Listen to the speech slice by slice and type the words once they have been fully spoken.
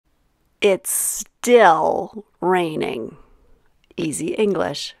It's still raining. Easy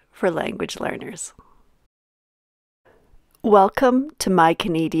English for language learners. Welcome to My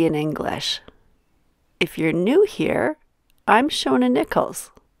Canadian English. If you're new here, I'm Shona Nichols.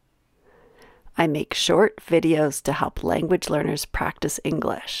 I make short videos to help language learners practice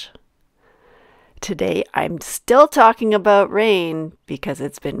English. Today I'm still talking about rain because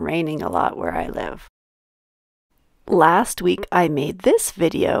it's been raining a lot where I live. Last week I made this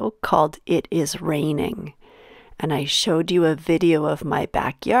video called It Is Raining, and I showed you a video of my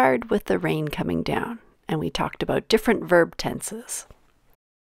backyard with the rain coming down, and we talked about different verb tenses.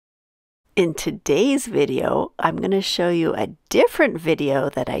 In today's video, I'm going to show you a different video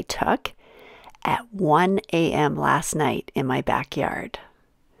that I took at 1 a.m. last night in my backyard.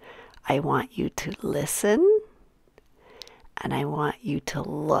 I want you to listen, and I want you to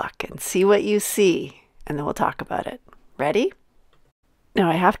look and see what you see. And then we'll talk about it. Ready? Now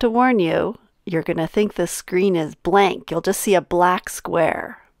I have to warn you, you're going to think the screen is blank. You'll just see a black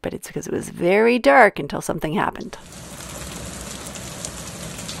square, but it's because it was very dark until something happened.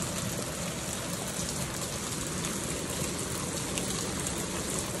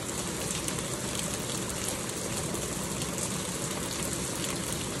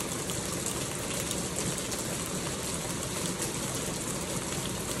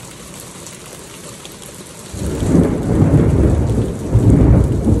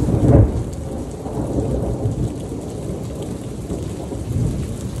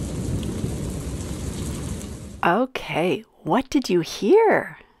 Okay, what did you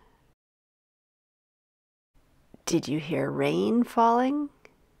hear? Did you hear rain falling?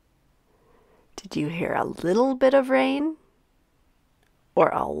 Did you hear a little bit of rain? Or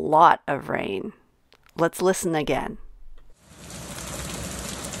a lot of rain? Let's listen again.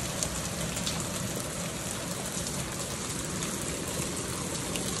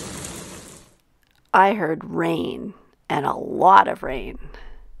 I heard rain, and a lot of rain.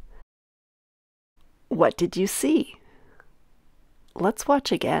 What did you see? Let's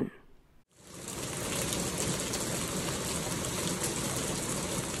watch again.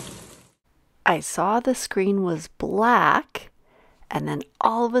 I saw the screen was black, and then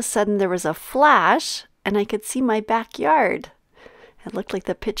all of a sudden there was a flash, and I could see my backyard. It looked like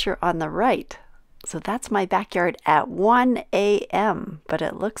the picture on the right. So that's my backyard at 1 a.m., but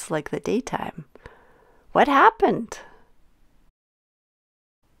it looks like the daytime. What happened?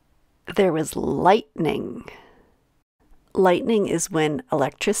 There was lightning. Lightning is when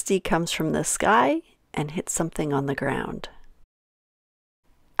electricity comes from the sky and hits something on the ground.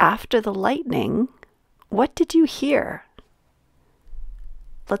 After the lightning, what did you hear?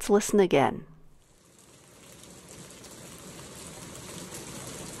 Let's listen again.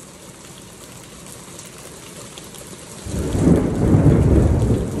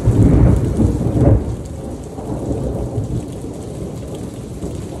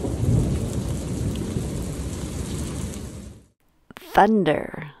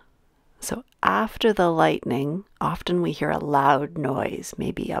 Thunder. So after the lightning, often we hear a loud noise,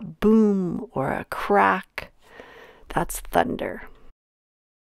 maybe a boom or a crack. That's thunder.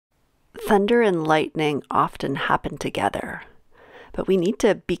 Thunder and lightning often happen together, but we need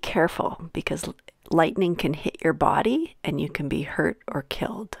to be careful because lightning can hit your body and you can be hurt or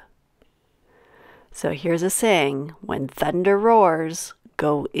killed. So here's a saying, when thunder roars,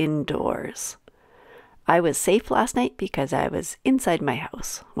 go indoors. I was safe last night because I was inside my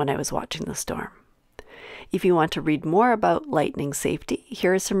house when I was watching the storm. If you want to read more about lightning safety,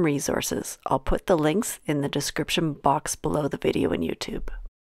 here are some resources. I'll put the links in the description box below the video on YouTube.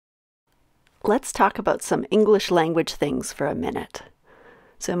 Let's talk about some English language things for a minute.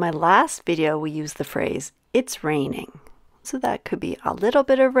 So in my last video, we used the phrase, it's raining. So that could be a little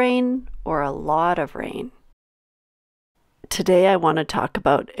bit of rain or a lot of rain. Today I want to talk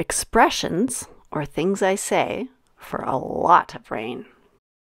about expressions or things I say for a lot of rain.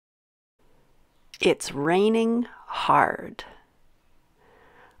 It's raining hard.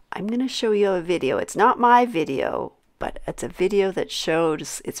 I'm going to show you a video. It's not my video, but it's a video that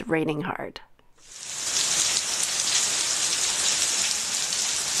shows it's raining hard.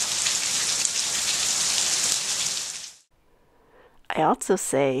 I also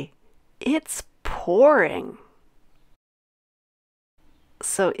say, it's pouring.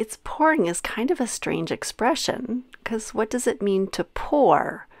 So it's pouring is kind of a strange expression because what does it mean to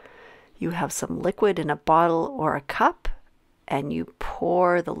pour? You have some liquid in a bottle or a cup and you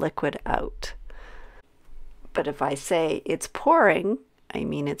pour the liquid out. But if I say it's pouring, I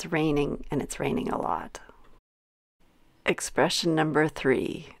mean it's raining and it's raining a lot. Expression number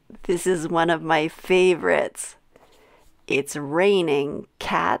 3. This is one of my favorites. It's raining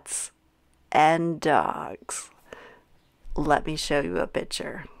cats and dogs. Let me show you a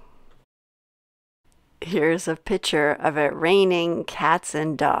picture. Here's a picture of it raining cats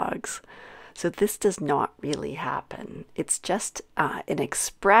and dogs. So this does not really happen. It's just an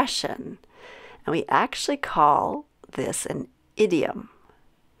expression. And we actually call this an idiom.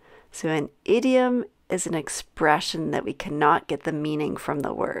 So an idiom is an expression that we cannot get the meaning from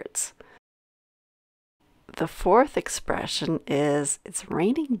the words. The fourth expression is, it's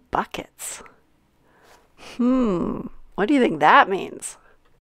raining buckets. What do you think that means?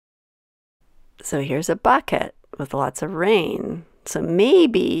 So here's a bucket with lots of rain. So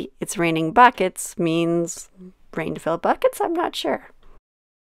maybe it's raining buckets means rain to fill buckets? I'm not sure.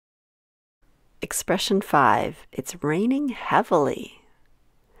 Expression 5, it's raining heavily.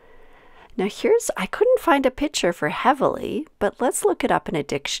 Now I couldn't find a picture for heavily, but let's look it up in a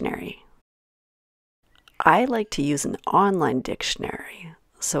dictionary. I like to use an online dictionary,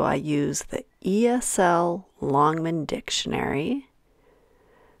 so I use the ESL Longman Dictionary.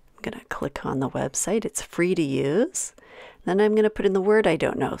 I'm going to click on the website. It's free to use. Then I'm going to put in the word I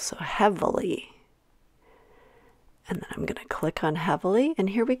don't know, so heavily. And then I'm going to click on heavily, and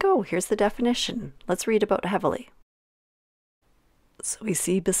here we go. Here's the definition. Let's read about heavily. So we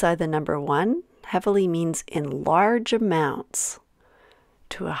see beside the number 1, heavily means in large amounts,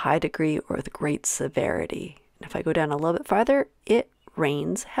 to a high degree or with great severity. And if I go down a little bit farther, it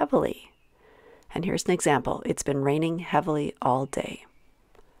rains heavily. And here's an example. It's been raining heavily all day.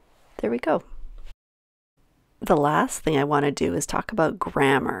 There we go. The last thing I want to do is talk about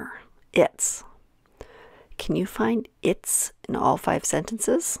grammar. It's. Can you find it's in all 5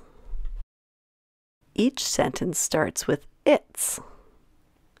 sentences? Each sentence starts with it's.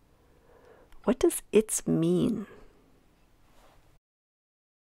 What does it's mean?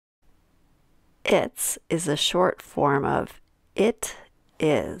 It's is a short form of it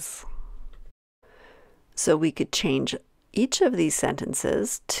is. So we could change each of these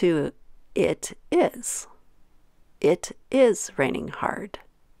sentences to it is. It is raining hard.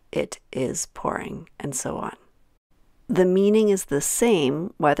 It is pouring, and so on. The meaning is the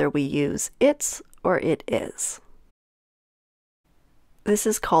same whether we use it's or it is. This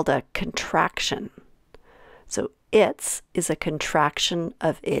is called a contraction. So it's is a contraction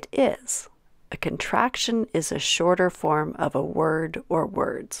of it is. A contraction is a shorter form of a word or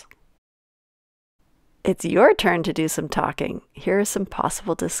words. It's your turn to do some talking. Here are some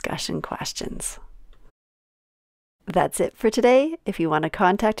possible discussion questions. That's it for today. If you want to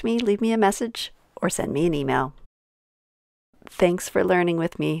contact me, leave me a message or send me an email. Thanks for learning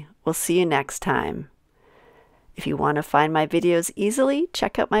with me. We'll see you next time. If you want to find my videos easily,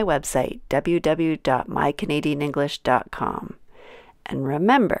 check out my website, www.mycanadianenglish.com. And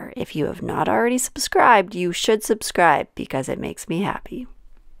remember, if you have not already subscribed, you should subscribe because it makes me happy.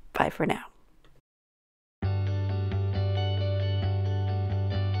 Bye for now.